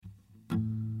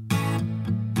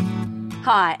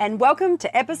Hi, and welcome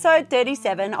to episode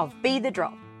 37 of Be The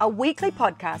Drop, a weekly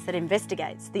podcast that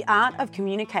investigates the art of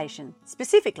communication,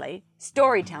 specifically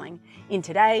storytelling, in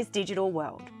today's digital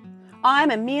world.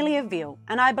 I'm Amelia Veal,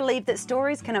 and I believe that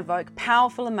stories can evoke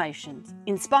powerful emotions,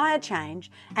 inspire change,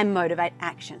 and motivate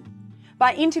action.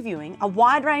 By interviewing a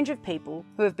wide range of people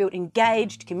who have built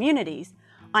engaged communities,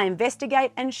 I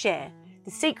investigate and share the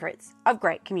secrets of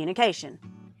great communication.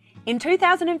 In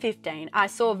 2015, I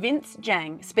saw Vince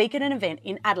Giang speak at an event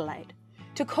in Adelaide.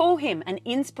 To call him an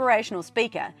inspirational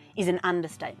speaker is an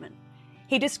understatement.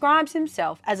 He describes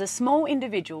himself as a small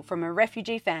individual from a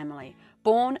refugee family,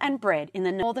 born and bred in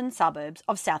the northern suburbs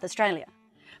of South Australia.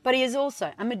 But he is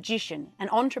also a magician, an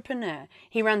entrepreneur.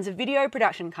 He runs a video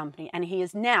production company, and he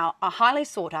is now a highly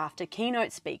sought after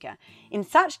keynote speaker, in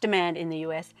such demand in the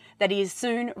US that he is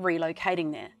soon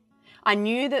relocating there. I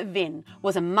knew that Vin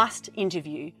was a must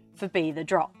interview for Be The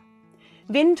Drop.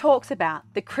 Vin talks about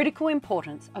the critical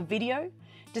importance of video,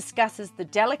 discusses the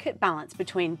delicate balance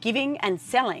between giving and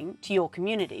selling to your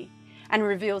community, and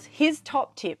reveals his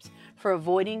top tips for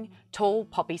avoiding tall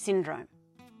poppy syndrome.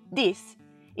 This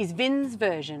is Vin's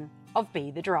version of Be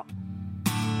The Drop.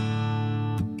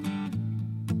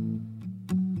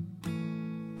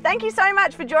 Thank you so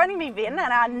much for joining me, Vin,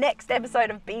 on our next episode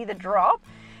of Be The Drop.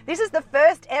 This is the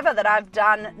first ever that I've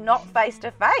done not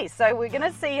face-to-face, so we're going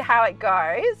to see how it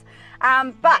goes.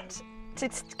 But to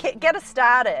get us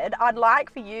started, I'd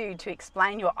like for you to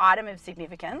explain your item of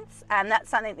significance, and that's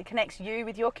something that connects you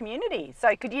with your community.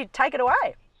 So could you take it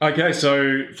away? Okay,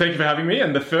 so thank you for having me.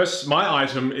 And my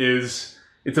item it's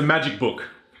a magic book.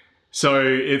 So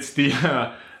it's the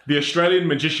Australian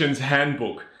Magician's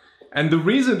Handbook. And the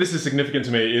reason this is significant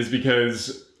to me is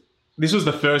because this was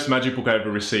the first magic book I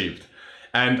ever received.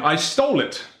 And I stole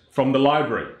it from the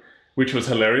library, which was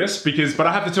hilarious but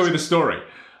I have to tell you the story.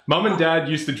 Mum and Dad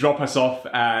used to drop us off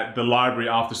at the library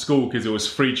after school because it was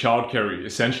free childcare,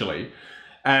 essentially.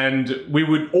 And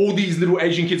all these little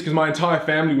Asian kids, because my entire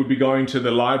family would be going to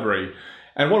the library.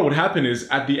 And what would happen is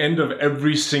at the end of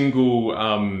every single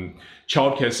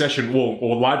childcare session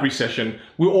or library session,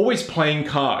 we're always playing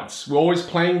cards. We're always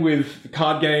playing with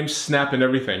card games, Snap and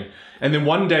everything. And then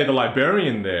one day the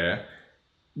librarian there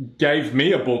gave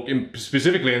me a book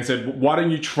specifically and said, why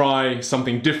don't you try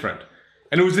something different?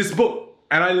 And it was this book.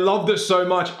 And I loved it so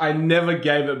much, I never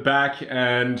gave it back.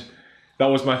 And that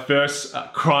was my first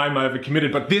crime I ever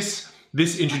committed. But this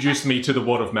introduced me to the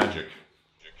world of magic.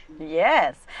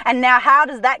 Yes. And now how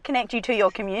does that connect you to your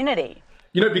community?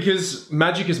 Because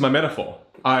magic is my metaphor.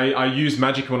 I use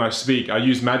magic when I speak. I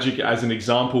use magic as an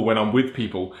example when I'm with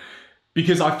people.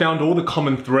 Because I found all the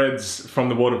common threads from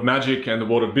the world of magic and the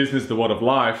world of business, the world of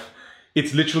life.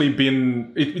 It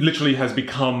literally has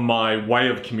become my way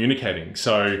of communicating.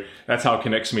 So that's how it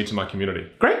connects me to my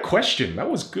community. Great question. That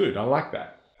was good. I like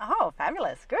that. Oh,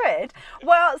 fabulous. Good.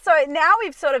 Well, so now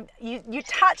we've you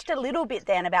touched a little bit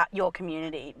then about your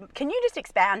community. Can you just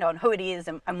expand on who it is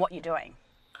and what you're doing?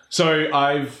 So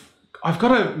I've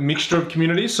got a mixture of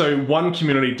communities. So one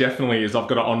community definitely is I've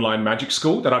got an online magic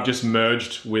school that I've just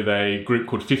merged with a group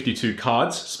called 52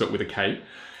 Cards, spelled with a K.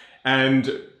 And,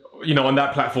 on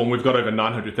that platform, we've got over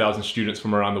 900,000 students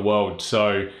from around the world.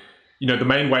 So, the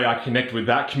main way I connect with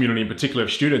that community in particular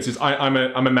of students is I'm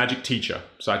a magic teacher.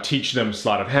 So I teach them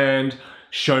sleight of hand,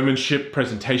 showmanship,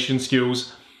 presentation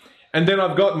skills. And then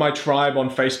I've got my tribe on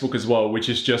Facebook as well, which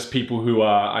is just people who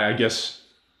are, I guess,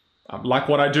 like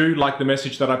what I do, like the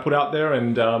message that I put out there,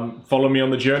 and follow me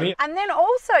on the journey. And then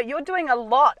also, you're doing a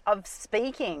lot of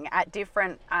speaking at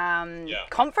different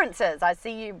conferences. I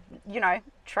see you,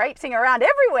 traipsing around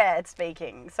everywhere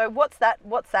speaking. So what's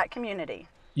that community?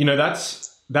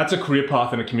 That's a career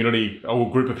path in a community or a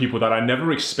group of people that I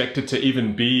never expected to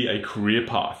even be a career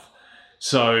path.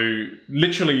 So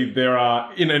literally there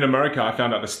are, in America, I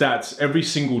found out the stats, every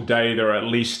single day there are at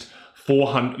least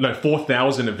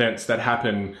 4,000 events that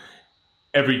happen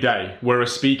every day where a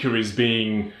speaker is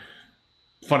being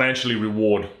financially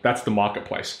rewarded. That's the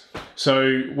marketplace.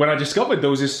 So when I discovered there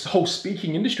was this whole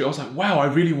speaking industry, I was like, wow, I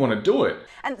really want to do it.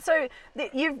 And so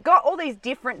you've got all these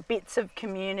different bits of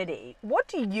community. What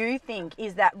do you think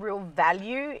is that real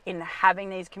value in having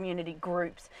these community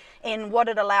groups, in what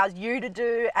it allows you to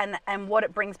do and what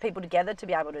it brings people together to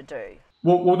be able to do?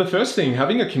 Well, the first thing,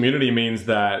 having a community means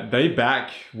that they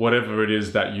back whatever it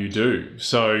is that you do.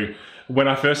 So when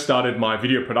I first started my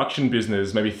video production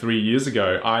business, maybe 3 years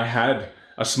ago, I had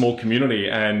a small community,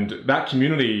 and that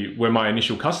community were my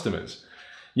initial customers.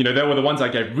 They were the ones I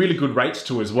gave really good rates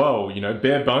to as well,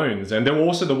 bare bones. And they were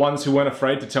also the ones who weren't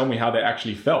afraid to tell me how they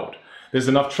actually felt. There's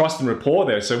enough trust and rapport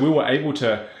there. So we were able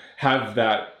to have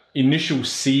that initial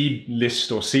seed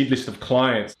list or seed list of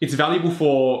clients. It's valuable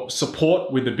for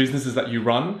support with the businesses that you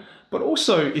run, but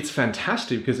also it's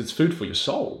fantastic because it's food for your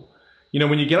soul. You know,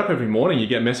 when you get up every morning, you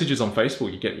get messages on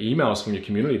Facebook, you get emails from your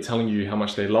community telling you how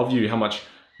much they love you, how much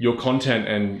your content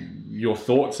and your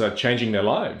thoughts are changing their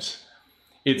lives.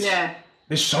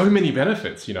 There's so many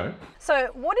benefits, you know. So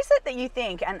what is it that you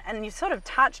think, and you sort of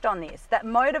touched on this, that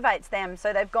motivates them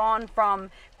so they've gone from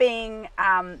being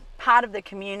part of the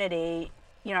community,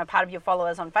 you know, part of your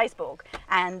followers on Facebook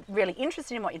and really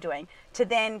interested in what you're doing, to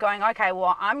then going, okay,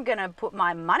 well, I'm going to put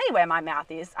my money where my mouth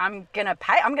is. I'm going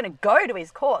to go to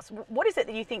his course. What is it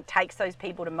that you think takes those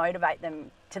people to motivate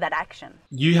them to that action?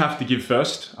 You have to give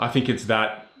first. I think it's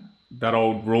that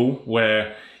old rule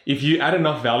where if you add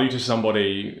enough value to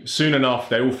somebody, soon enough,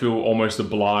 they will feel almost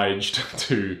obliged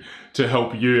to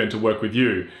help you and to work with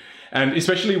you. And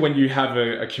especially when you have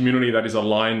a community that is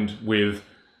aligned with,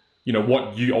 you know,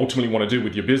 what you ultimately want to do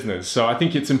with your business. So I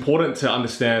think it's important to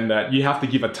understand that you have to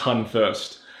give a ton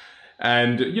first.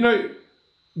 And, you know,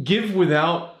 give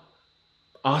without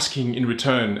asking in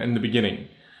return in the beginning.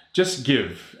 Just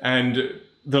give. And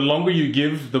the longer you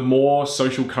give, the more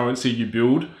social currency you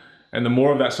build. And the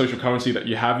more of that social currency that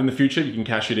you have in the future, you can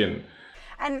cash it in.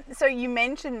 And so you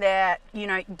mentioned there, you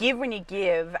know, give when you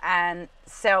give and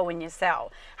sell when you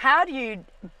sell. How do you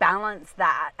balance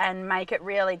that and make it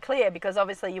really clear? Because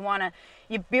obviously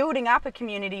you're building up a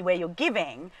community where you're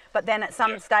giving, but then at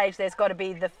some stage there's got to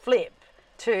be the flip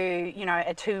to, you know,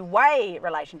 a two-way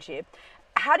relationship.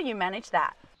 How do you manage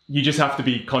that? You just have to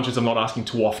be conscious of not asking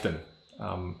too often.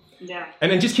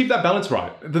 And just keep that balance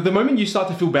right. The moment you start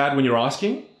to feel bad when you're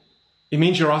asking, it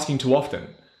means you're asking too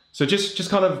often. So just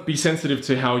kind of be sensitive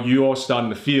to how you're starting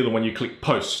to feel when you click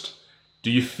post. Do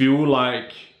you feel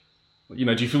like, you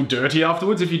know, do you feel dirty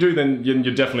afterwards? If you do, then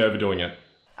you're definitely overdoing it.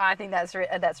 I think that's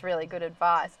really good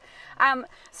advice.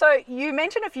 So you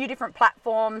mentioned a few different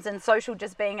platforms and social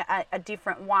just being a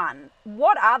different one.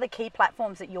 What are the key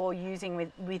platforms that you're using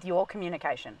with your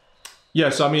communication? Yeah,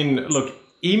 so I mean, look,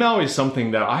 email is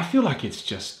something that I feel like it's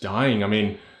just dying. I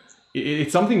mean,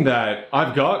 it's something that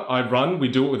I run, we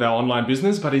do it with our online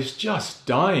business, but it's just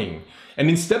dying. And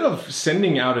instead of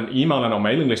sending out an email on our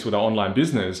mailing list with our online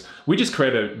business, we just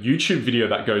create a YouTube video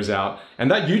that goes out. And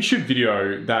that YouTube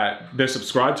video that they're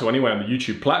subscribed to anyway on the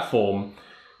YouTube platform,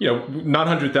 you know,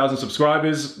 900,000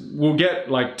 subscribers will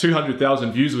get like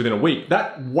 200,000 views within a week.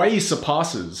 That way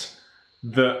surpasses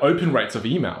the open rates of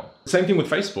email. Same thing with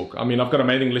Facebook. I mean, I've got a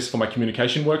mailing list for my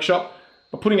communication workshop,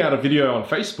 but putting out a video on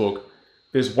Facebook,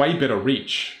 there's way better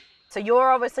reach. So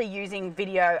you're obviously using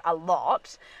video a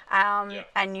lot,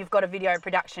 and you've got a video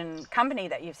production company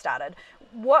that you've started.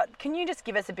 Can you just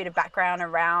give us a bit of background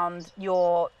around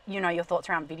your thoughts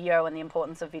around video and the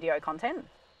importance of video content?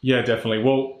 Yeah, definitely.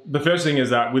 Well, the first thing is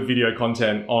that with video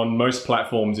content on most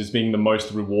platforms is being the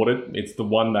most rewarded. It's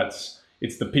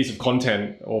the piece of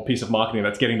content or piece of marketing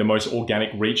that's getting the most organic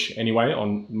reach anyway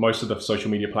on most of the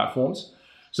social media platforms.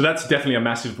 So that's definitely a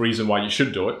massive reason why you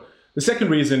should do it. The second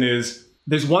reason is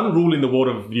there's one rule in the world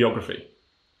of videography,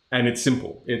 and it's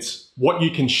simple. It's what you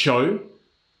can show,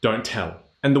 don't tell.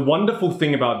 And the wonderful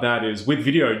thing about that is with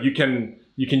video, you can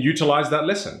utilize that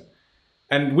lesson.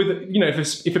 And with, you know,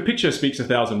 if a picture speaks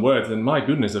 1,000 words, then my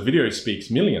goodness, a video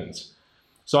speaks millions.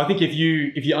 So I think if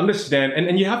you understand,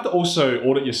 and you have to also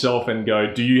audit yourself and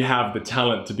go, do you have the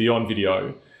talent to be on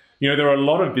video? You know, there are a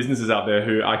lot of businesses out there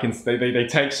who they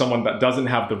take someone that doesn't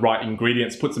have the right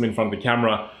ingredients, puts them in front of the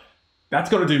camera. That's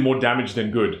got to do more damage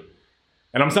than good.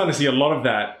 And I'm starting to see a lot of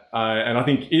that. And I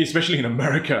think, especially in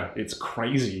America, it's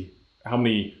crazy how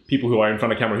many people who are in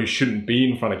front of camera who shouldn't be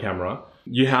in front of camera.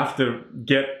 You have to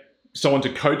get someone to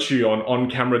coach you on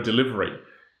on-camera delivery.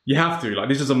 You have to. Like,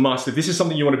 this is a must. If this is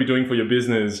something you want to be doing for your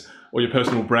business or your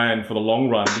personal brand for the long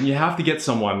run, then you have to get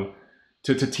someone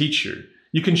to teach you.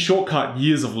 You can shortcut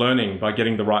years of learning by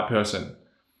getting the right person.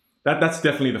 That's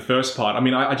definitely the first part. I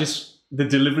mean, the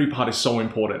delivery part is so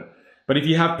important. But if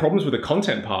you have problems with the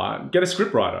content part, get a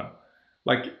scriptwriter.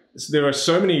 Like, there are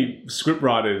so many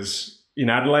scriptwriters in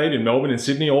Adelaide, in Melbourne, in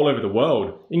Sydney, all over the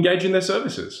world. Engage in their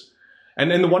services.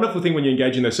 And the wonderful thing when you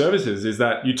engage in their services is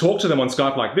that you talk to them on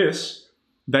Skype like this,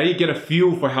 they get a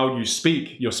feel for how you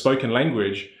speak, your spoken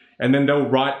language, and then they'll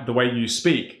write the way you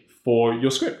speak for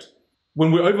your script.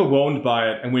 When we're overwhelmed by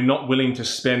it and we're not willing to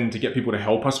spend to get people to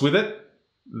help us with it,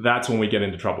 that's when we get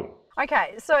into trouble.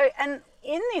 Okay, so, and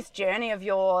in this journey of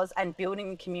yours and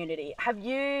building a community, have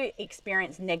you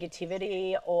experienced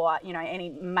negativity or, you know, any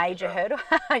major hurdle?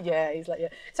 Yeah, he's like, yeah.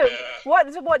 So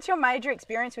what's your major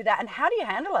experience with that, and how do you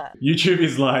handle it? YouTube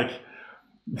is like,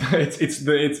 it's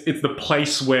the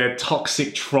place where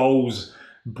toxic trolls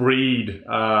breed.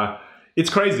 It's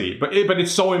crazy, but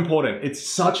it's so important. It's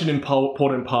such an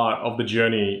important part of the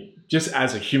journey, just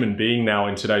as a human being now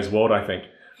in today's world, I think.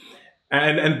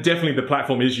 And definitely the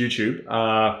platform is YouTube,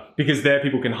 because there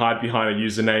people can hide behind a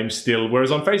username still.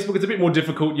 Whereas on Facebook, it's a bit more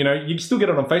difficult. You know, you can still get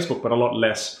it on Facebook, but a lot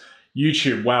less.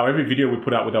 YouTube, wow, every video we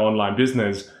put out with our online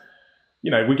business, you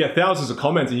know, we get thousands of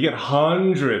comments and you get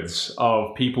hundreds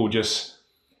of people just,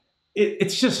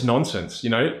 it's just nonsense, you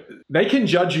know. They can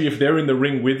judge you if they're in the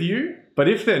ring with you, but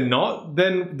if they're not,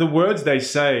 then the words they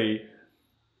say,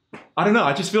 I don't know,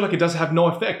 I just feel like it does have no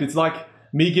effect. It's like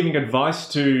me giving advice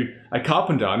to a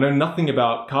carpenter. I know nothing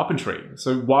about carpentry,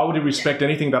 so why would he respect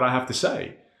anything that I have to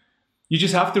say? You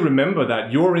just have to remember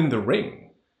that you're in the ring.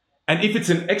 And if it's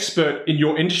an expert in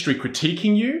your industry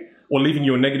critiquing you or leaving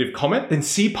you a negative comment, then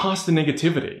see past the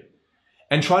negativity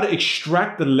and try to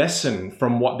extract the lesson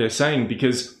from what they're saying.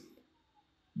 Because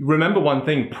remember one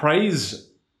thing, praise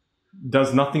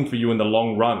does nothing for you in the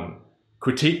long run.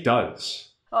 Critique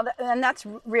does. Well, and that's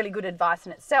really good advice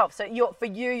in itself. So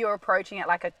you're approaching it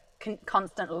like a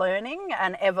constant learning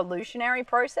and evolutionary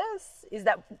process. Is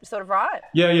that sort of right?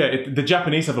 Yeah. The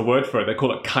Japanese have a word for it. They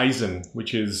call it kaizen,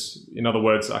 which is, in other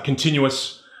words, the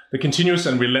continuous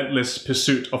and relentless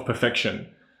pursuit of perfection,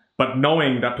 but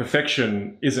knowing that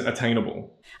perfection isn't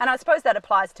attainable. And I suppose that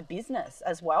applies to business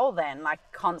as well then, like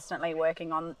constantly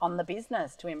working on the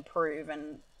business to improve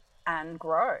and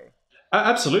grow.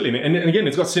 Absolutely. And again,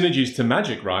 it's got synergies to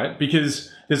magic, right?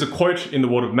 Because there's a quote in the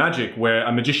world of magic where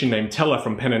a magician named Teller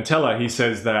from Penn and Teller, he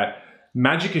says that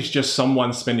magic is just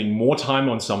someone spending more time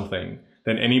on something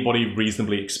than anybody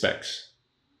reasonably expects.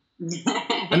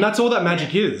 And that's all that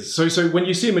magic is. So when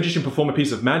you see a magician perform a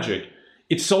piece of magic,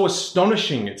 it's so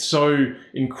astonishing. It's so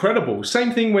incredible.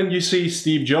 Same thing when you see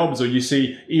Steve Jobs or you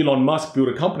see Elon Musk build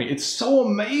a company. It's so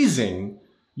amazing.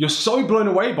 You're so blown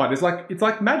away by it. It's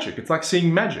like magic. It's like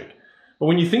seeing magic. But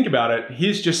when you think about it,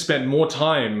 he's just spent more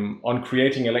time on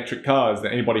creating electric cars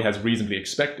than anybody has reasonably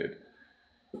expected.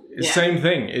 Yeah. Same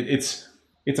thing. It's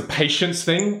a patience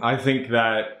thing. I think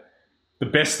that the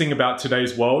best thing about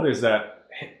today's world is that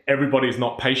everybody is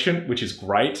not patient, which is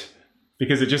great,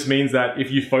 because it just means that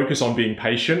if you focus on being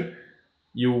patient,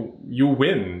 you'll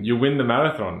win. You'll win the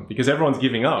marathon because everyone's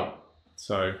giving up.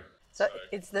 So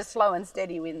it's the slow and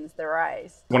steady wins the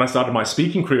race. When I started my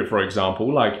speaking career, for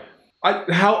example, I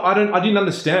didn't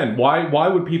understand why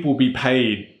would people be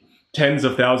paid tens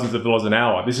of thousands of dollars an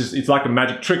hour? It's like a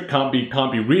magic trick, can't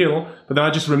be real. But then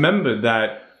I just remembered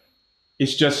that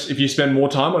it's just, if you spend more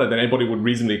time on it than anybody would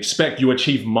reasonably expect, you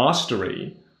achieve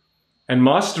mastery. And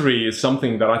mastery is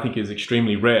something that I think is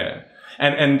extremely rare.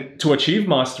 And to achieve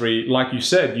mastery, like you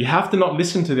said, you have to not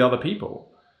listen to the other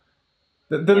people.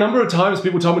 The number of times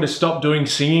people told me to stop doing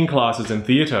singing classes in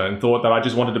theatre and thought that I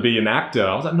just wanted to be an actor.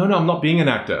 I was like, no, I'm not being an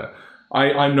actor.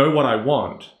 I know what I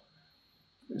want.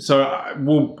 So,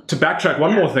 to backtrack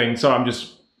one more thing, so I'm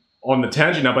just on the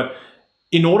tangent now, but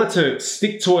in order to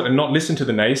stick to it and not listen to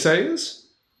the naysayers,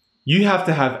 you have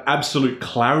to have absolute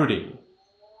clarity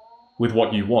with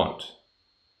what you want.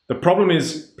 The problem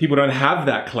is people don't have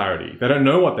that clarity. They don't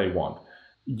know what they want.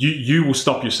 You will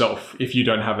stop yourself if you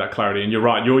don't have that clarity. And you're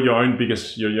right, you're your own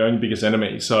biggest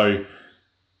enemy. So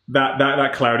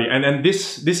that clarity and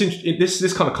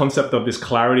this kind of concept of this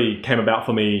clarity came about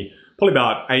for me probably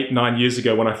about 8-9 years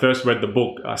ago when I first read the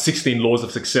book 16 Laws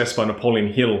of Success by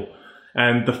Napoleon Hill.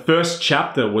 And the first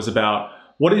chapter was about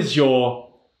what's your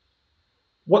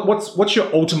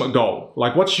ultimate goal?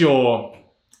 Like what's your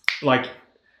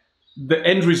the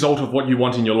end result of what you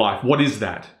want in your life? What is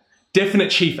that? Definite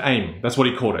chief aim. That's what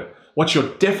he called it. What's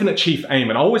your definite chief aim?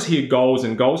 And I always hear goals,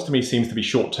 and goals to me seems to be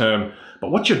short term.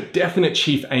 But what's your definite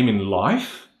chief aim in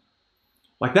life?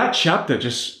 Like that chapter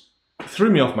just threw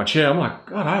me off my chair. I'm like,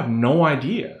 God, I have no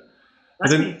idea.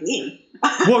 That's me.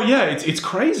 Well, yeah, it's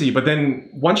crazy. But then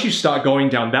once you start going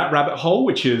down that rabbit hole,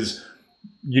 which is,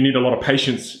 you need a lot of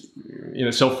patience in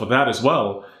itself for that as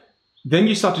well, then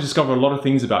you start to discover a lot of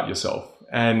things about yourself.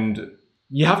 And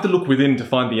you have to look within to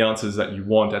find the answers that you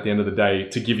want at the end of the day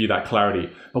to give you that clarity.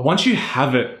 But once you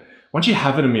have it,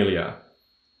 Amelia,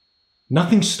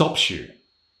 nothing stops you.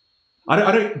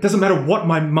 It doesn't matter what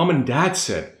my mum and dad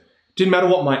said. It didn't matter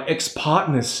what my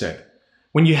ex-partners said.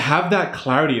 When you have that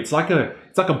clarity, it's like a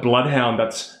bloodhound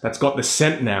that's got the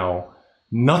scent now.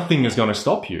 Nothing is going to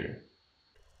stop you.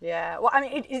 Yeah, well, I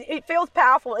mean, it feels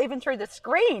powerful even through the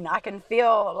screen. I can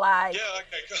feel like... Yeah,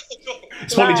 okay, cool.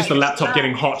 It's probably just the laptop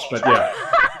getting hot, but yeah.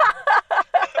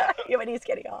 Yeah, it is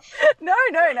getting hot. No.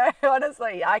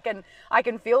 Honestly, I can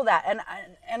feel that,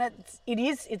 and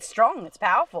it's strong. It's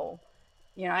powerful.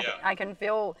 You know, I can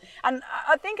feel, and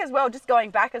I think as well, just going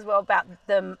back as well about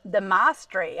the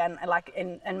mastery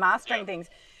and mastering things.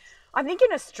 I think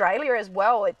in Australia as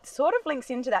well, it sort of links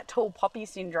into that tall poppy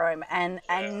syndrome and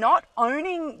not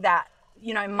owning that,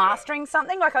 mastering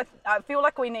something. Like I feel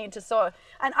like we need to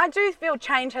and I do feel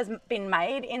change has been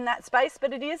made in that space,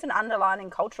 but it is an underlying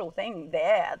cultural thing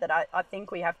there that I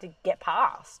think we have to get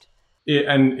past. Yeah,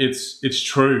 and it's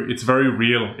true. It's very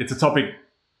real. It's a topic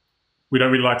we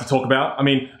don't really like to talk about. I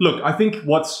mean, look, I think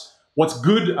what's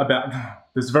good about,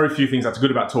 there's very few things that's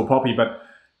good about tall poppy, but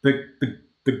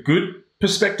the good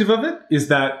perspective of it is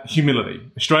that humility.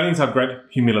 Australians have great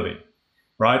humility,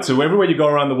 right? So everywhere you go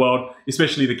around the world,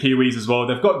 especially the Kiwis as well,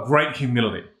 they've got great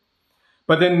humility.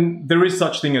 But then there is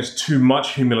such thing as too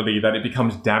much humility that it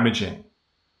becomes damaging,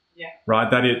 right?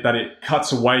 That it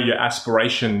cuts away your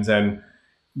aspirations. And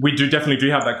we definitely do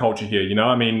have that culture here,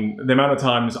 I mean, the amount of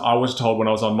times I was told when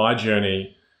I was on my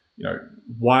journey,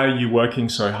 why are you working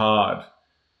so hard?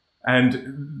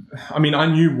 And I mean, I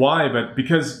knew why, but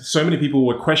because so many people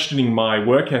were questioning my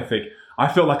work ethic, I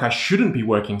felt like I shouldn't be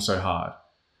working so hard.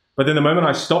 But then the moment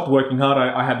I stopped working hard,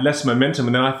 I had less momentum,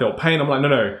 and then I felt pain. I'm like,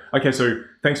 no. Okay, so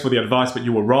thanks for the advice, but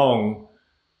you were wrong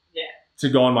to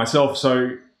go on myself. So,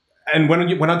 and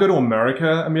when I go to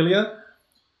America, Amelia,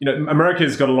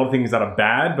 America's got a lot of things that are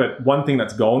bad, but one thing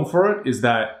that's going for it is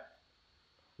that,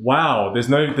 wow, there's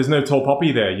no tall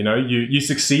poppy there. You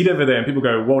succeed over there, and people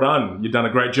go, well done, you've done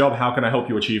a great job. How can I help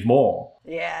you achieve more?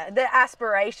 Yeah, the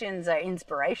aspirations are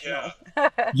inspirational.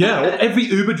 Yeah, well, every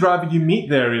Uber driver you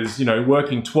meet there is,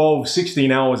 working 12,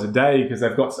 16 hours a day because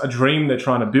they've got a dream they're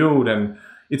trying to build. And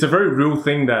it's a very real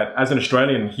thing that as an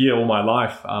Australian here all my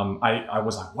life, I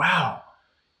was like, wow,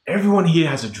 everyone here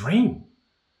has a dream.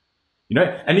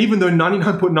 And even though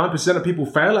 99.9% of people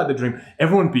fail at the dream,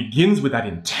 everyone begins with that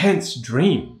intense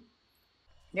dream.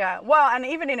 Yeah, well, and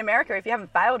even in America, if you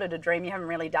haven't failed at a dream, you haven't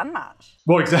really done much.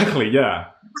 Well, exactly, yeah.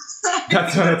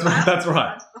 That's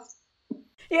right.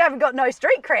 You haven't got no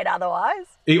street cred otherwise.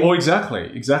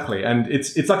 Exactly. And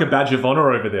it's like a badge of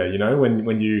honor over there,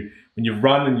 when you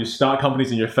run and you start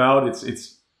companies and you're failed,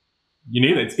 you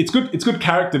need it. It's good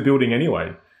character building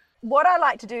anyway. What I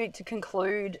like to do to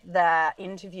conclude the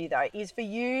interview, though, is for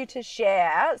you to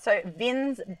share,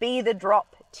 Vin's Be The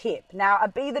Drop tip. Now, a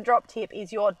Be The Drop tip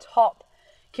is your top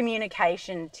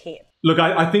communication tip. Look,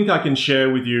 I think I can share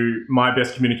with you my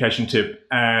best communication tip,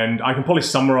 and I can probably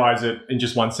summarize it in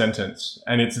just one sentence.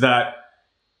 And it's that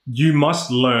you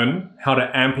must learn how to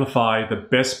amplify the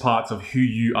best parts of who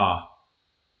you are.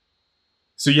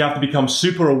 So you have to become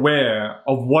super aware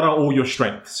of what are all your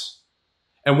strengths.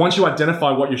 And once you identify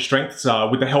what your strengths are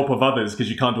with the help of others, because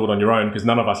you can't do it on your own, because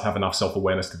none of us have enough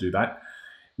self-awareness to do that.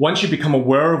 Once you become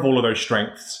aware of all of those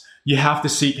strengths, you have to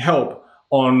seek help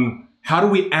on how do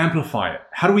we amplify it?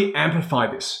 How do we amplify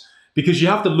this? Because you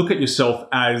have to look at yourself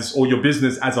or your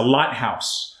business as a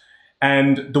lighthouse.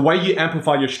 And the way you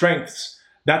amplify your strengths,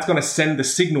 that's going to send the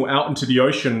signal out into the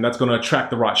ocean that's going to attract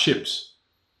the right ships.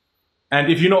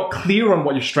 And if you're not clear on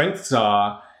what your strengths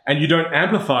are and you don't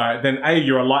amplify it, then A,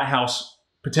 you're a lighthouse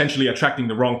potentially attracting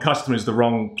the wrong customers, the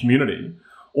wrong community,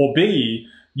 or B,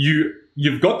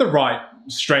 you've got the right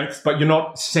strengths, but you're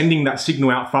not sending that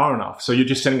signal out far enough. So you're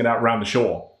just sending it out around the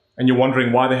shore, and you're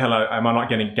wondering why the hell am I not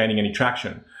gaining any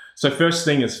traction? So first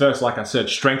thing is first, like I said,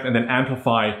 strength, and then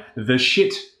amplify the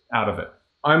shit out of it.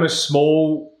 I'm a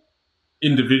small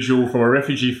individual from a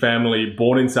refugee family,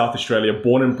 born in South Australia,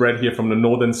 born and bred here from the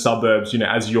northern suburbs.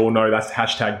 As you all know, that's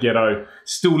 #ghetto.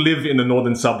 Still live in the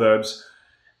northern suburbs.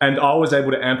 And I was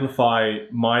able to amplify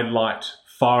my light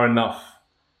far enough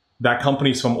that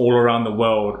companies from all around the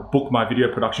world book my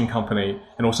video production company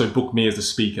and also book me as a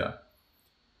speaker.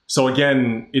 So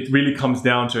again, it really comes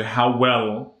down to how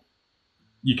well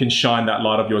you can shine that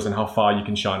light of yours and how far you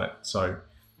can shine it. So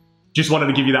just wanted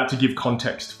to give you that to give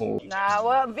context for.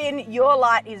 Well, Vin, your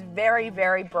light is very,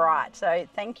 very bright. So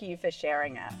thank you for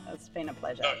sharing it. It's been a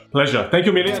pleasure. Pleasure. Thank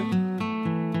you, Amelia.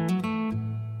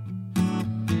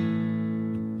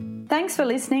 Thanks for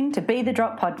listening to Be The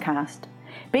Drop podcast.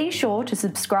 Be sure to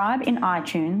subscribe in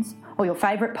iTunes or your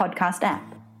favourite podcast app.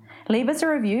 Leave us a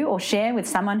review or share with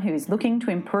someone who is looking to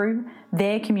improve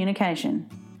their communication.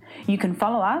 You can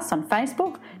follow us on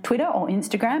Facebook, Twitter or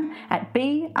Instagram at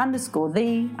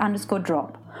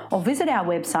be_the_drop or visit our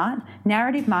website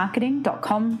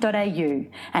narrativemarketing.com.au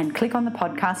and click on the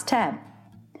podcast tab.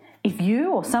 If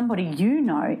you or somebody you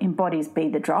know embodies Be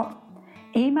The Drop,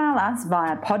 email us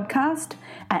via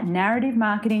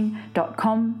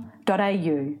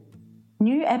podcast@narrativemarketing.com.au.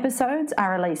 New episodes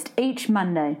are released each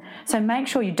Monday, so make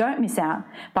sure you don't miss out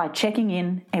by checking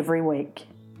in every week.